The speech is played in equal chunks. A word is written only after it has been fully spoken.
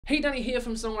Hey, Danny here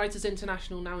from Songwriters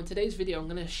International. Now in today's video I'm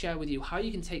going to share with you how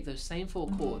you can take those same 4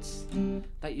 chords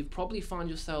that you've probably found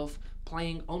yourself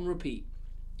playing on repeat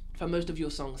for most of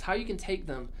your songs, how you can take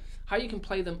them, how you can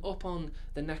play them up on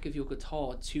the neck of your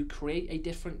guitar to create a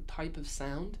different type of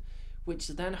sound, which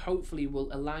then hopefully will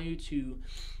allow you to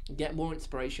get more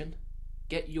inspiration,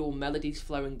 get your melodies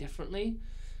flowing differently,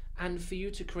 and for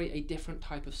you to create a different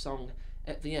type of song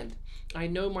at the end. I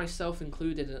know myself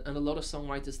included, and a lot of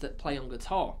songwriters that play on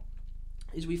guitar,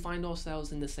 is we find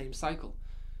ourselves in the same cycle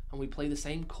and we play the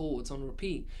same chords on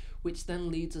repeat, which then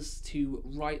leads us to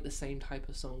write the same type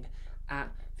of song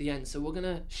at the end. So we're going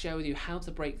to share with you how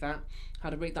to break that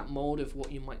mold of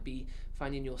what you might be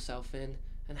finding yourself in,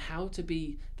 and how to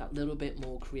be that little bit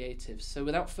more creative. So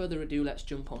without further ado, let's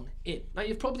jump on in. Now,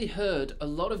 you've probably heard a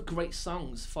lot of great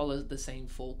songs follow the same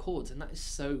 4 chords, and that is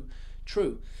so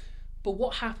true. But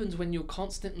what happens when you're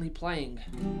constantly playing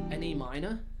an E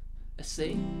minor, a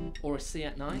C, or a C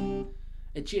at 9,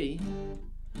 a G,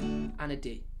 and a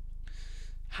D?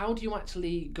 How do you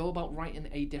actually go about writing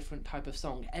a different type of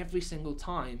song every single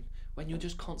time when you're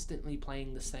just constantly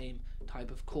playing the same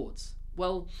type of chords?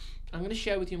 Well, I'm going to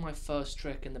share with you my first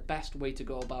trick and the best way to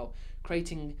go about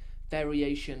creating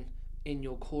variation in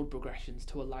your chord progressions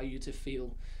to allow you to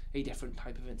feel a different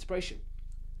type of inspiration.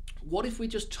 What if we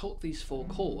just took these 4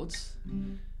 chords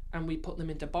and we put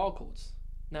them into bar chords?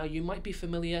 Now, you might be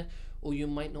familiar or you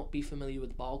might not be familiar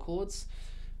with bar chords,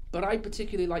 but I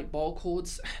particularly like bar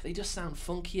chords. They just sound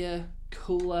funkier,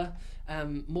 cooler,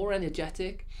 more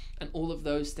energetic, and all of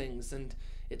those things, and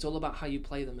it's all about how you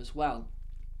play them as well.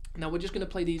 Now, we're just going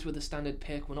to play these with a standard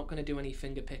pick. We're not going to do any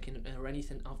finger picking or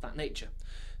anything of that nature.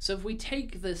 So if we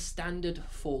take the standard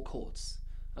 4 chords,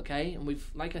 okay, and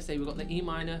like I say, we've got the E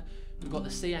minor, we've got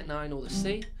the C at 9 or the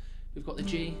C, we've got the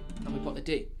G, and we've got the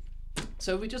D.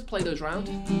 So if we just play those round,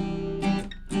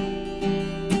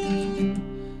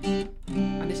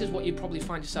 and this is what you probably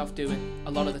find yourself doing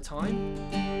a lot of the time.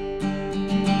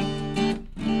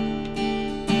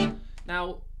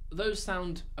 Now, those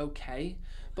sound okay,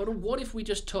 but what if we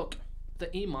just took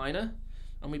the E minor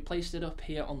and we placed it up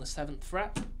here on the 7th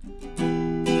fret?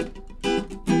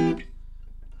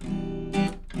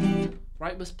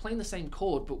 Right, we're playing the same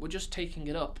chord, but we're just taking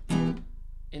it up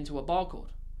into a bar chord.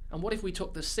 And what if we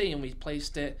took the C and we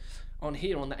placed it on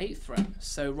here on the 8th fret?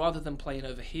 So rather than playing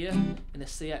over here in a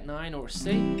C at 9 or a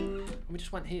C, we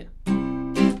just went here.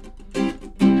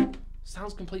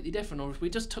 Sounds completely different. Or if we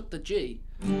just took the G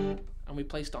and we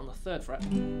placed it on the 3rd fret,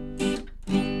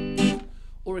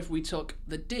 or if we took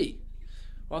the D,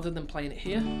 rather than playing it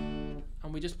here,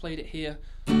 and we just played it here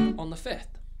on the 5th,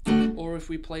 or if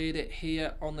we played it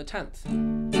here on the 10th,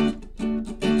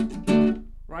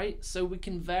 right? So we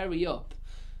can vary up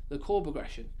the chord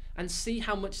progression and see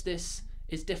how much this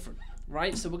is different,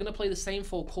 right? So we're going to play the same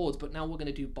 4 chords, but now we're going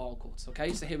to do bar chords,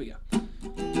 okay? So here we go.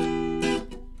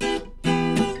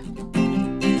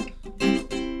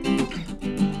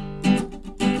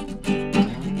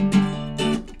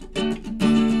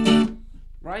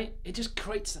 Right? It just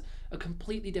creates a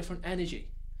completely different energy,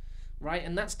 right?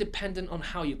 And that's dependent on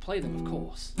how you play them, of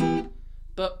course.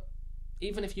 But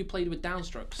even if you played with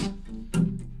downstrokes,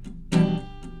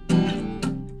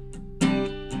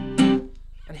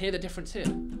 and hear the difference here.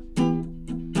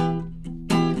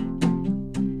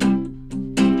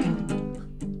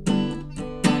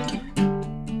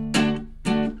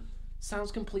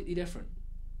 Sounds completely different.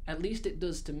 At least it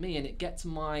does to me, and it gets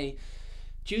my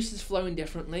juices flowing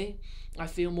differently. I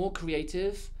feel more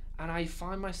creative, and I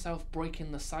find myself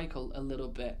breaking the cycle a little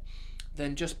bit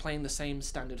than just playing the same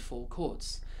standard 4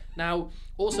 chords. Now,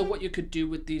 also what you could do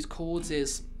with these chords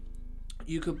is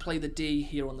you could play the D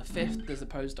here on the 5th as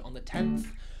opposed to on the 10th,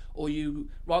 or you,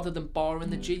 rather than barring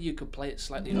the G, you could play it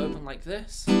slightly open like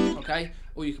this, okay?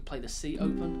 Or you could play the C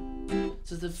open.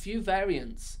 So there's a few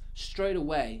variants straight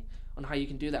away on how you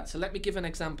can do that. So let me give an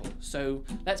example. So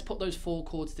let's put those 4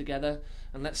 chords together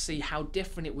and let's see how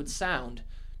different it would sound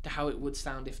to how it would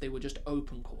sound if they were just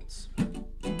open chords.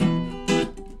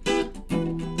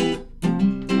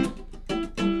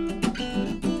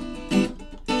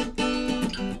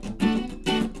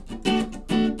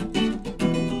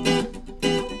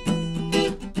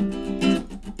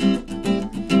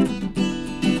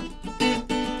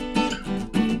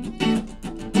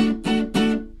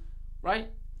 Right?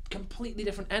 Completely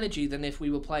different energy than if we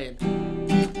were playing.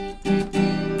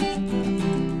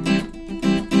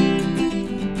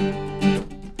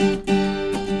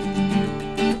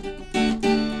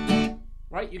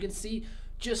 Right? You can see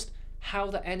just how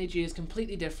the energy is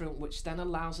completely different, which then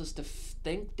allows us to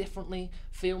think differently,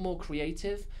 feel more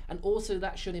creative, and also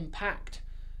that should impact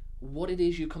what it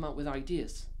is you come up with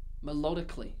ideas.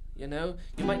 melodically, you know?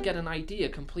 You might get an idea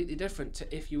completely different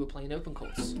to if you were playing open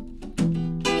chords.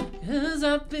 'Cause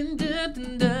I've been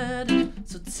dead,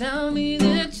 so tell me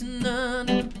that you're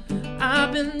none.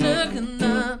 I've been looking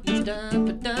up,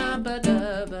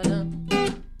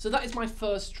 So that is my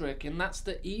first trick, and that's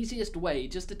the easiest way,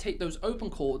 just to take those open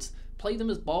chords, play them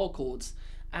as bar chords,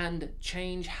 and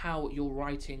change how you're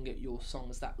writing your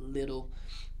songs that little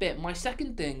bit. My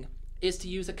second thing is to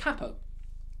use a capo.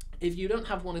 If you don't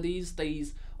have one of these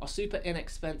are super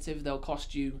inexpensive. They'll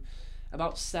cost you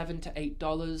about $7 to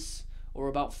 $8 or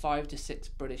about £5 to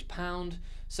 £6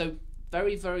 So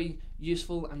very, very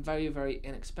useful and very, very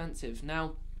inexpensive.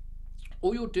 Now,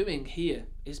 all you're doing here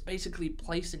is basically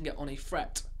placing it on a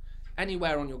fret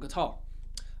anywhere on your guitar.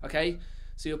 Okay,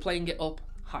 so you're playing it up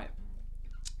higher.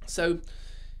 So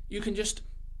you can just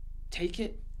take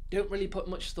it, don't really put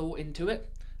much thought into it,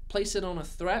 place it on a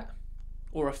fret,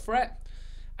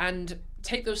 and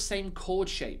take those same chord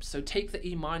shapes. So take the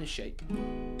E minor shape,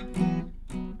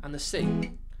 and the C,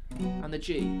 and the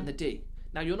G, and the D.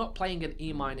 Now you're not playing an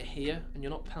E minor here, and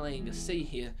you're not playing a C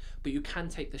here, but you can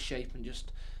take the shape and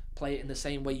just play it in the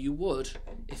same way you would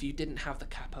if you didn't have the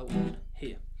capo on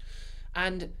here.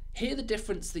 And hear the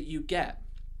difference that you get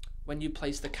when you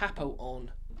place the capo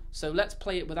on. So let's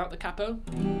play it without the capo.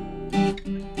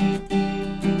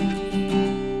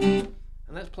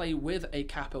 And let's play with a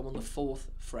capo on the 4th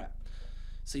fret.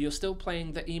 So you're still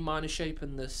playing the E minor shape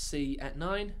and the C at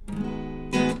 9.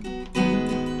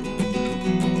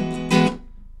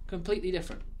 Completely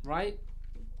different, right?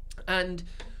 And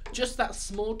just that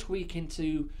small tweak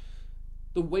into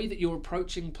the way that you're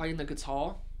approaching playing the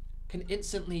guitar can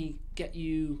instantly get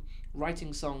you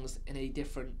writing songs in a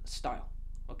different style,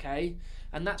 okay?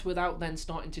 And that's without then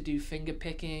starting to do finger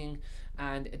picking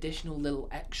and additional little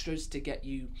extras to get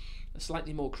you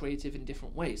slightly more creative in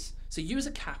different ways. So use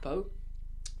a capo,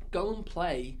 go and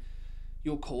play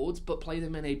your chords, but play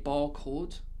them in a bar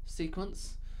chord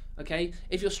sequence, okay?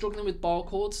 If you're struggling with bar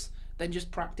chords, then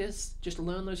just practice, just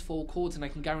learn those 4 chords, and I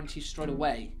can guarantee straight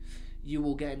away you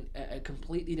will get a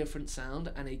completely different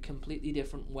sound and a completely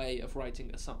different way of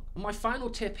writing a song. My final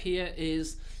tip here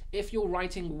is, if you're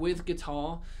writing with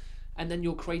guitar and then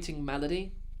you're creating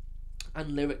melody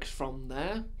and lyrics from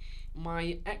there,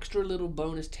 my extra little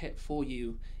bonus tip for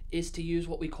you is to use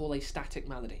what we call a static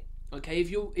melody. Okay,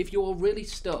 if you're really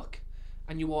stuck,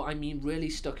 and you are, I mean really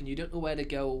stuck, and you don't know where to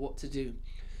go or what to do,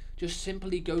 just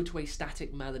simply go to a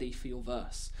static melody for your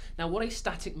verse. Now, what a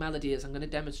static melody is, I'm going to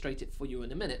demonstrate it for you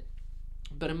in a minute.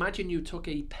 But imagine you took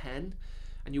a pen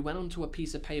and you went onto a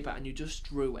piece of paper and you just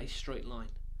drew a straight line.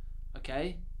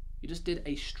 Okay? You just did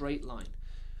a straight line.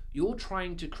 You're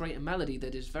trying to create a melody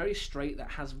that is very straight,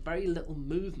 that has very little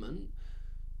movement,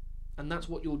 and that's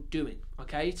what you're doing.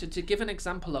 Okay? So to give an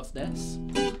example of this,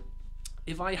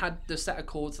 if I had the set of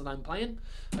chords that I'm playing,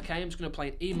 okay, I'm just going to play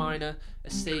an E minor, a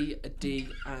C, a D,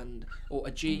 or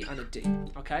a G and a D.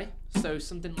 Okay? So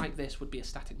something like this would be a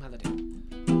static melody.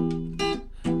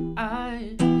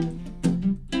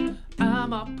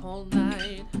 I'm up all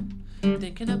night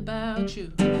thinking about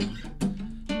you,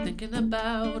 thinking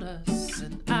about us,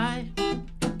 and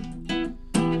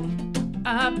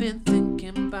I've been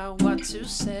thinking about what to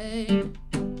say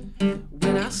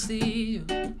when I see you.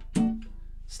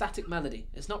 Static melody.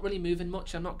 It's not really moving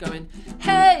much. I'm not going,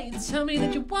 hey, tell me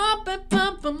that you want ba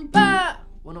ba ba ba.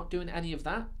 We're not doing any of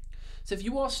that. So if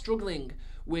you are struggling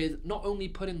with not only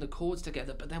putting the chords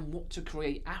together, but then what to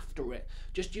create after it,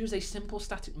 just use a simple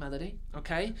static melody,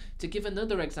 okay? To give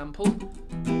another example,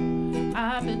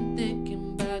 I've been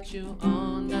thinking about you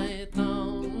all night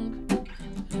long,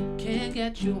 can't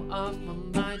get you off my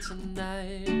mind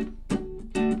tonight.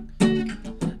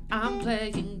 I'm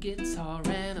playing guitar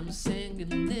and I'm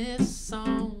singing this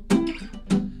song,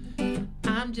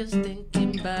 I'm just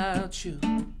thinking about you.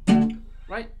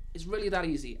 Right? It's really that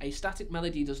easy. A static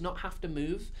melody does not have to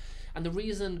move, and the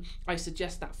reason I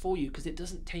suggest that for you, because it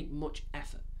doesn't take much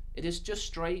effort. It is just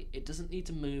straight, it doesn't need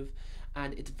to move,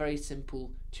 and it's very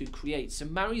simple to create. So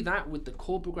marry that with the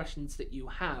chord progressions that you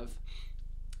have,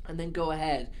 and then go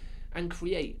ahead and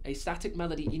create a static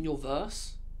melody in your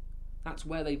verse. That's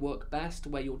where they work best,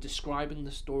 where you're describing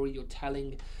the story, you're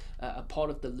telling a part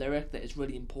of the lyric that is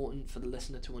really important for the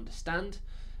listener to understand,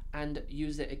 and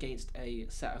use it against a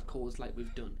set of chords like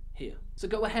we've done here. So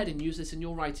go ahead and use this in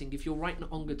your writing. If you're writing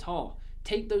on guitar,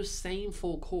 take those same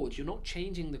 4 chords. You're not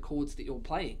changing the chords that you're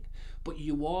playing, but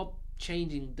you are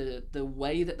changing the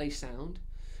way that they sound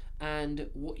and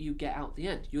what you get out the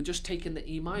end. You're just taking the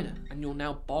E minor and you're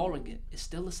now barring it. It's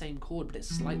still the same chord, but it's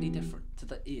slightly different to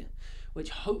the ear. which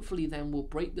hopefully then will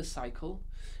break the cycle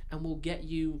and will get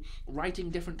you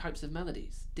writing different types of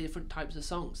melodies, different types of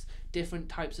songs, different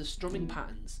types of strumming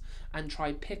patterns, and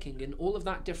try picking and all of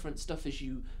that different stuff as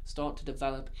you start to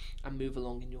develop and move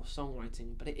along in your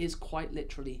songwriting. But it is quite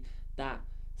literally that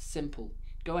simple.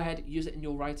 Go ahead, use it in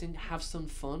your writing, have some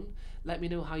fun. Let me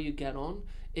know how you get on.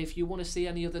 If you want to see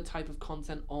any other type of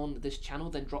content on this channel,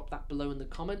 then drop that below in the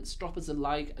comments. Drop us a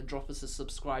like and drop us a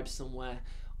subscribe somewhere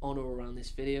on or around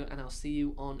this video, and I'll see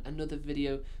you on another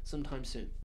video sometime soon.